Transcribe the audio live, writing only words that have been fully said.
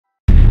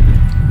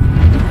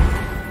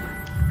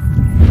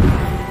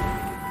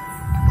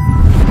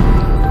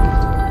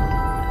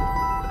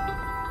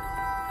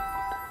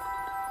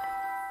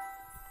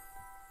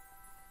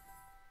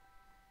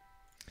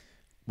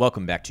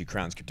Welcome back to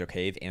Krown's Crypto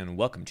Cave, and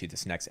welcome to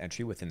this next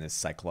entry within this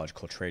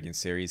psychological trading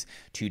series.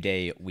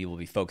 Today, we will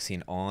be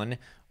focusing on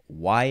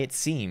why it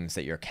seems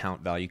that your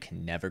account value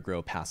can never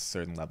grow past a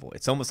certain level.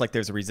 It's almost like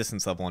there's a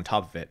resistance level on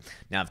top of it.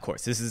 Now, of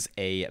course, this is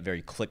a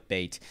very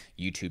clickbait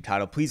YouTube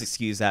title. Please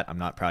excuse that. I'm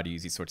not proud to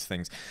use these sorts of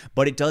things,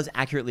 but it does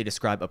accurately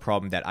describe a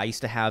problem that I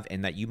used to have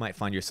and that you might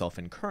find yourself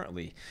in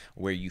currently,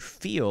 where you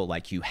feel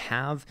like you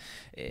have,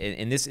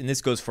 and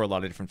this goes for a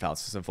lot of different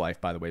facets of life,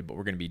 by the way, but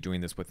we're going to be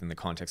doing this within the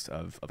context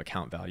of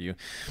account value.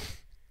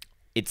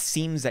 It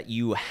seems that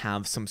you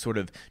have some sort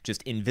of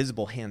just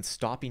invisible hand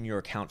stopping your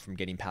account from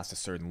getting past a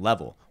certain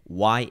level.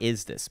 Why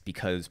is this?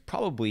 Because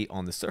probably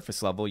on the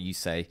surface level, you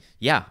say,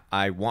 yeah,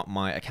 I want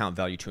my account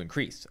value to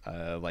increase.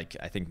 Like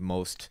I think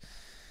most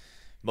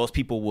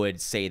people would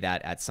say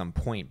that at some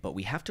point, but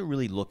we have to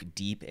really look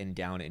deep and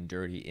down and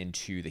dirty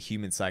into the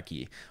human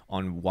psyche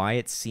on why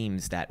it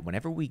seems that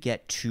whenever we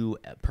get to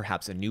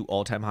perhaps a new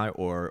all-time high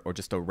or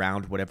just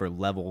around whatever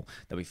level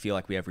that we feel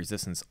like we have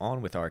resistance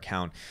on with our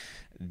account,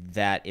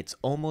 that it's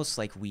almost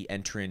like we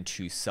enter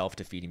into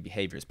self-defeating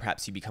behaviors.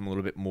 Perhaps you become a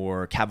little bit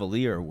more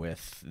cavalier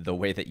with the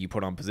way that you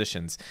put on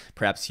positions.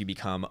 Perhaps you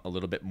become a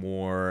little bit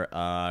more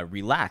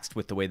relaxed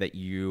with the way that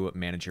you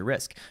manage your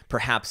risk.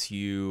 Perhaps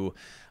you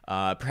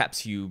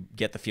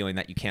get the feeling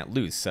that you can't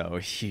lose, so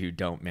you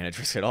don't manage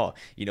risk at all.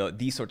 You know,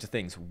 these sorts of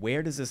things.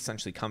 Where does this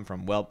essentially come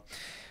from? Well,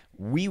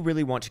 we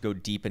really want to go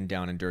deep and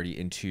down and dirty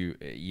into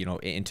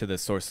the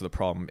source of the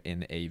problem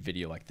in a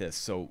video like this.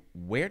 So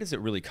where does it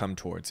really come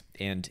towards?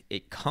 And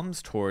it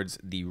comes towards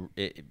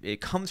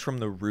it comes from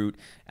the root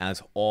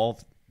as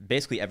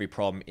basically every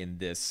problem in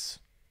this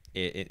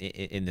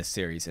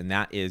series, and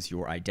that is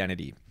your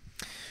identity.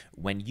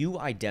 When you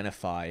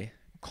identify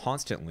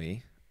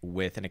constantly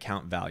with an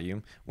account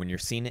value, when you're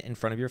seeing it in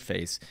front of your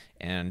face,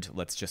 and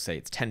let's just say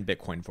it's 10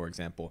 Bitcoin, for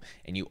example,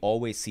 and you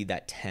always see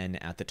that 10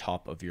 at the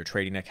top of your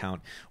trading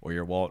account or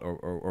your wallet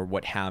or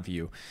what have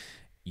you,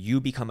 you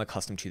become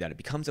accustomed to that. It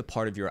becomes a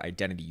part of your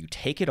identity. You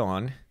take it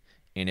on,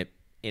 and it,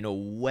 in a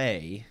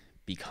way,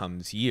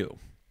 becomes you.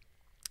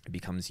 It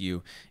becomes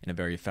you in a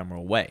very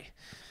ephemeral way.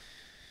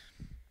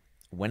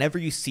 Whenever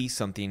you see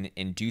something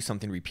and do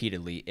something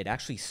repeatedly, it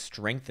actually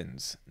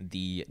strengthens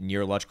the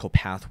neurological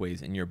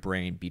pathways in your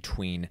brain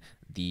between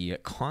the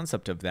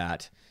concept of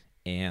that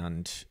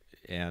and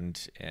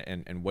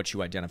what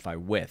you identify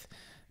with,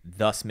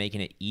 thus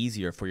making it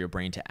easier for your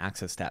brain to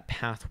access that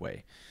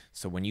pathway.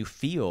 So when you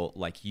feel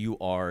like you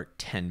are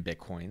 10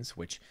 Bitcoins,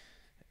 which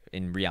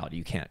in reality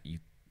you can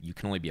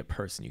only be a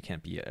person, you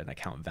can't be an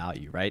account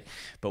value, right?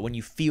 But when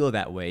you feel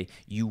that way,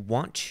 you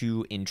want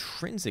to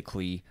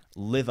intrinsically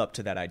live up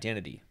to that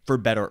identity, for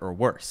better or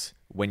worse.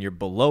 When you're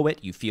below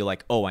it, you feel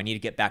like, oh, I need to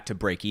get back to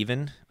break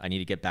even, I need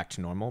to get back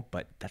to normal,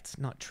 but that's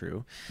not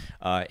true.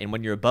 And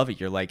when you're above it,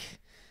 you're like,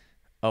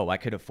 oh, I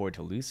could afford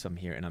to lose some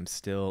here, and I'm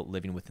still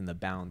living within the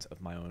bounds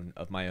of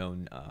my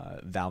own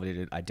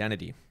validated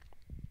identity.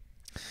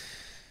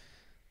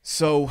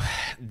 So,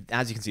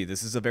 as you can see,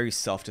 this is a very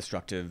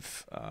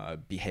self-destructive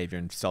behavior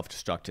and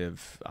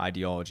self-destructive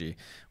ideology,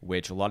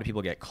 which a lot of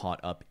people get caught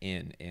up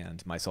in,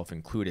 and myself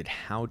included.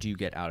 How do you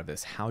get out of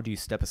this? How do you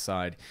step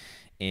aside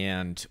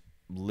and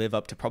live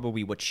up to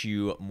probably what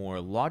you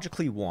more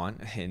logically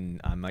want,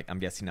 and I'm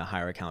guessing a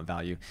higher account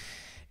value,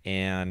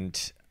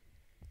 and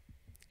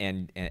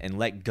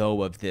let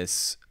go of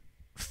this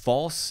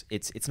false?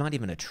 It's not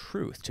even a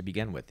truth to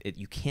begin with.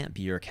 You can't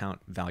be your account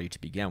value to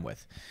begin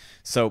with.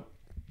 So,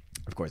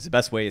 of course, the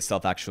best way is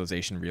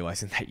self-actualization,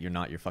 realizing that you're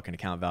not your fucking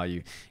account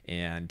value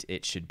and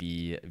it should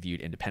be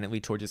viewed independently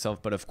towards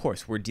yourself. But of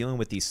course, we're dealing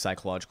with these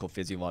psychological,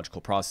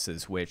 physiological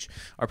processes, which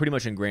are pretty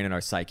much ingrained in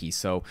our psyche.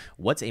 So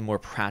what's a more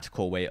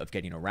practical way of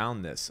getting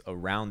around this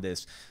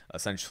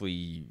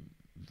essentially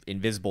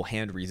invisible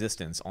hand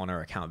resistance on our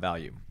account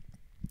value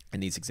in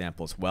these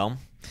examples? Well,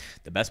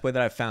 the best way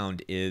that I've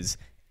found is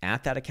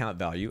at that account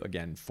value,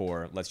 again,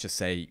 for let's just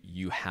say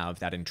you have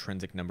that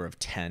intrinsic number of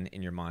 10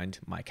 in your mind.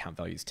 My account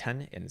value is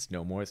 10, and it's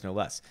no more, it's no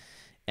less.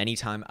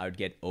 Anytime I would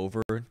get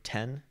over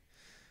 10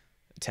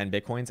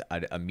 Bitcoins,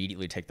 I'd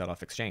immediately take that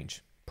off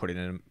exchange, put it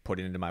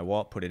into my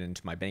wallet, put it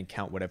into my bank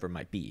account, whatever it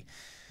might be.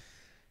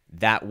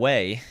 That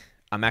way,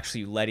 I'm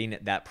actually letting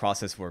that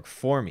process work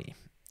for me.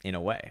 In a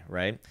way,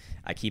 right?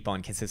 I keep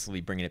on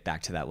consistently bringing it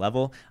back to that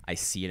level. I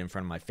see it in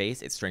front of my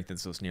face. It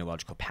strengthens those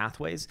neurological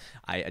pathways.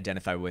 I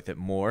identify with it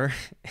more.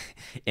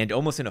 And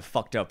almost in a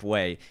fucked up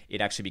way,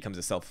 it actually becomes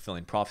a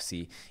self-fulfilling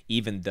prophecy,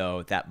 even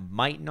though that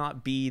might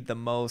not be the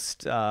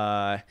most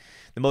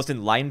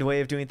enlightened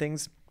way of doing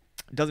things.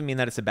 Doesn't mean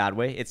that it's a bad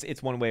way.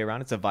 It's one way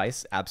around. It's a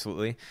vice,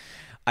 absolutely.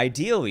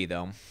 Ideally,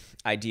 though,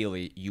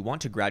 you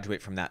want to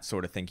graduate from that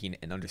sort of thinking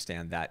and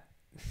understand that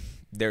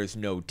there's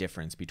no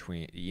difference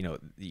between,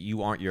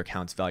 you aren't your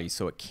account's value,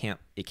 so it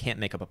can't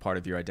make up a part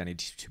of your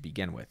identity to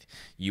begin with.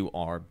 You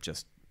are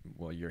just,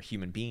 well, you're a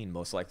human being,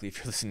 most likely, if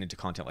you're listening to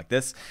content like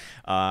this.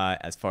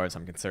 As far as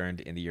I'm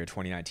concerned, in the year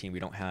 2019, we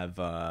don't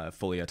have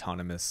fully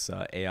autonomous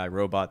AI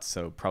robots,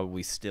 so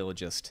probably still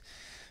just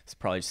It's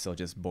probably still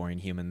just boring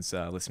humans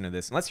listening to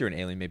this. Unless you're an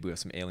alien, maybe we have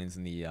some aliens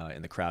in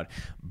the crowd.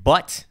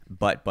 But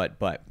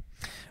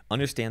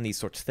understand these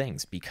sorts of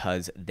things,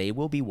 because they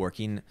will be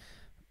working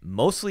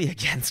mostly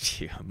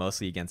against you.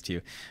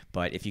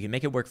 But if you can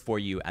make it work for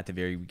you at the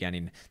very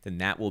beginning, then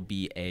that will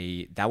be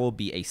a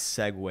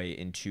segue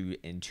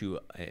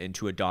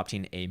into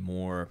adopting a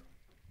more,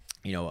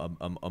 you know,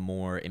 a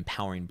more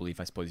empowering belief,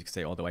 I suppose you could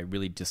say, although I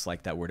really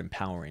dislike that word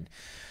empowering.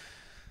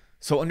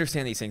 So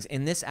understand these things,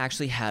 and this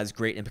actually has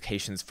great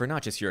implications for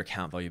not just your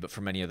account value, but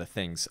for many other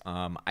things.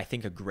 I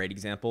think a great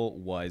example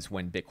was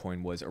when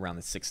Bitcoin was around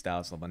the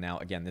 6,000 level. Now,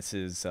 again, this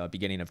is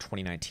beginning of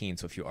 2019,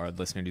 so if you are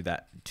listening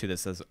to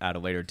this at a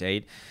later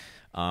date,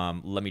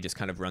 let me just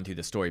kind of run through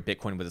the story.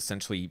 Bitcoin was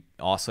essentially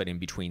oscillating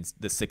between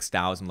the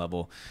 6,000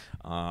 level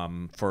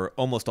for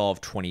almost all of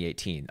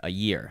 2018, a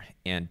year.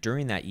 And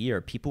during that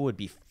year, people would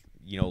be,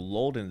 you know,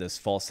 lulled into this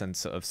false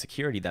sense of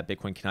security that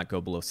Bitcoin cannot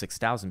go below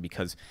 6,000,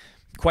 because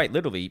quite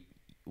literally,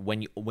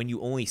 when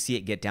you only see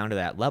it get down to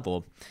that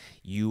level,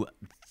 you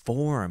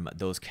form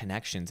those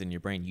connections in your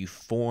brain. You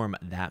form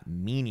that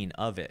meaning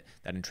of it,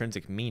 that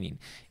intrinsic meaning,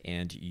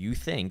 and you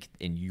think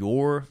in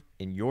your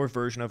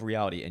version of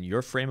reality, in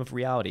your frame of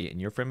reality, in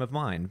your frame of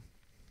mind,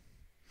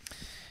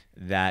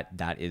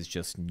 that is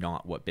just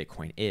not what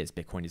Bitcoin is.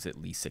 Bitcoin is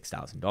at least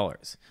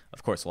 $6,000.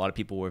 Of course, a lot of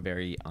people were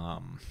very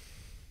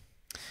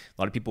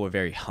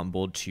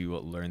humbled to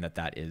learn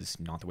that is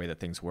not the way that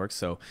things work.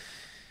 So,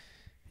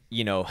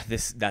 you know,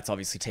 that's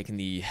obviously taking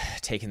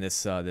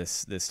this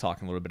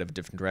talk in a little bit of a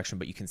different direction,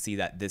 but you can see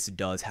that this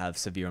does have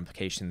severe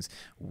implications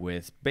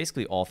with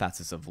basically all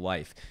facets of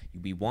life.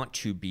 We want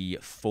to be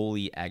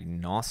fully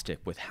agnostic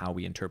with how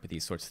we interpret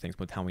these sorts of things,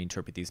 with how we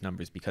interpret these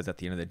numbers, because at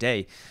the end of the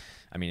day,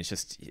 I mean, it's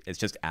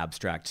just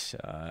abstract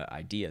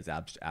ideas,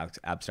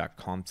 abstract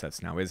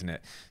concepts now, isn't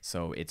it?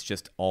 So it's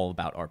just all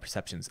about our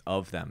perceptions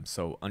of them.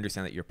 So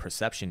understand that your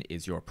perception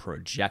is your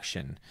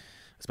projection.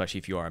 Especially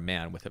if you are a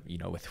man with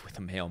a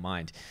male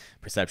mind,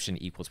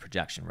 perception equals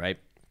projection, right?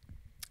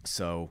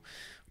 So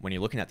when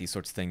you're looking at these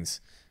sorts of things,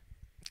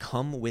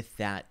 come with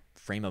that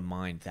frame of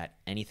mind that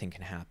anything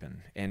can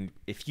happen. And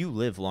if you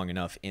live long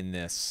enough in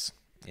this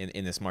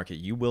market,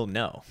 you will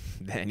know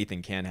that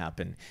anything can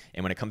happen.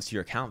 And when it comes to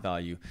your account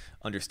value,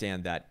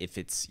 understand that if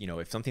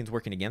something's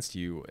working against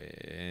you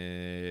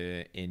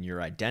in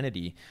your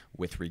identity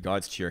with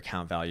regards to your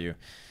account value,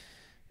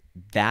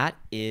 that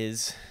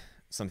is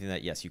something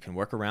that, yes, you can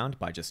work around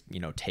by just, you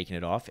know, taking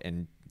it off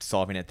and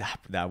solving it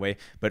that way.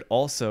 But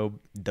also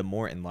the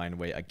more in line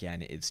way,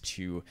 again, is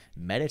to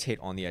meditate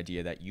on the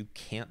idea that you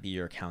can't be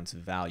your account's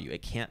value.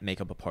 It can't make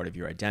up a part of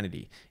your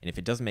identity. And if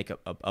it doesn't make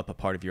up a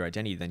part of your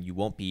identity, then you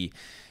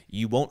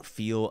won't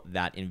feel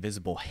that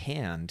invisible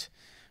hand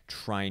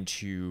trying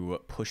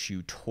to push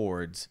you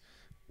towards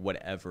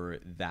whatever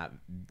that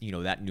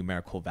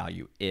numerical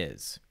value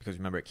is. Because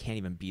remember, it can't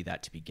even be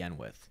that to begin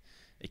with.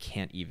 It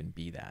can't even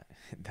be that.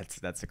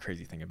 That's the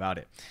crazy thing about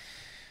it.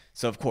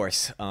 So of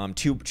course,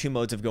 two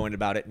modes of going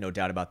about it, no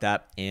doubt about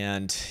that.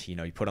 And you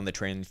know, you put on the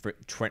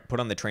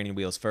training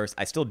wheels first.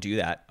 I still do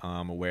that,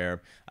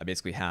 where I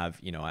basically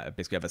have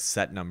a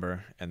set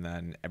number, and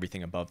then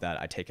everything above that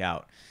I take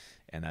out.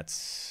 And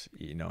that's,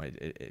 you know,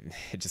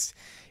 it's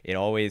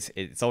always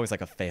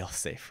like a fail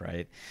safe,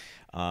 right?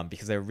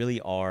 Because there really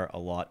are a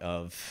lot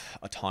of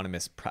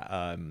autonomous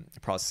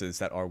processes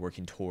that are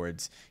working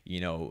towards,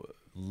 you know,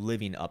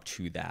 living up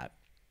to that.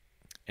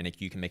 And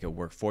you can make it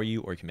work for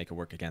you, or you can make it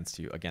work against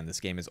you. Again, this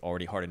game is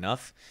already hard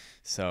enough,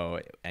 so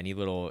any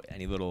little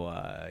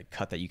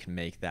cut that you can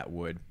make that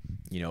would,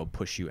 you know,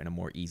 push you in a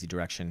more easy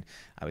direction,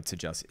 I would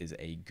suggest is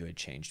a good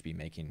change to be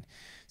making.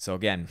 So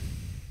again,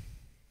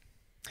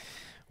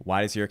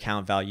 why does your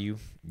account value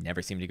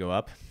never seem to go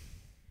up?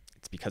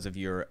 It's because of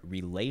your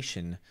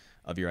relation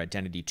of your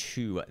identity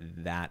to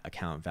that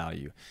account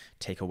value.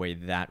 Take away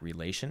that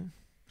relation,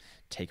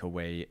 take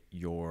away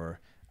your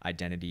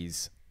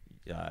identities,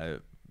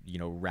 you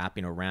know,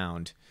 wrapping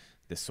around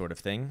this sort of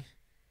thing,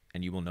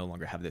 and you will no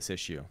longer have this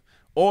issue.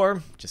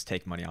 Or just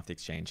take money off the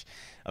exchange.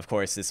 Of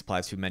course, this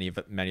applies to many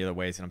other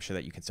ways, and I'm sure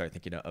that you can start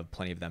thinking of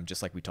plenty of them,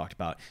 just like we talked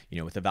about, you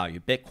know, with the value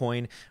of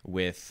Bitcoin,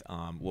 with,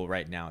 well,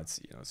 right now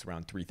it's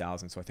around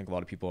 3,000. So I think a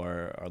lot of people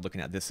are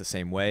looking at this the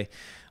same way.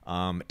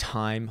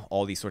 Time,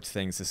 all these sorts of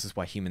things. This is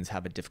why humans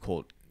have a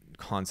difficult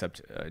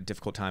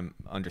time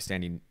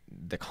understanding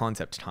the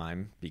concept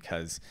time,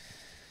 because,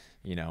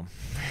 you know,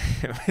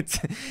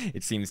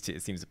 it seems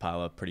to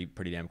pile up pretty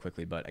damn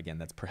quickly. But again,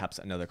 that's perhaps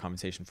another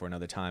conversation for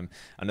another time,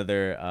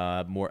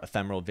 another more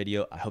ephemeral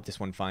video. I hope this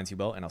one finds you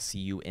well, and I'll see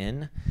you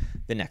in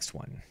the next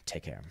one.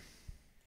 Take care.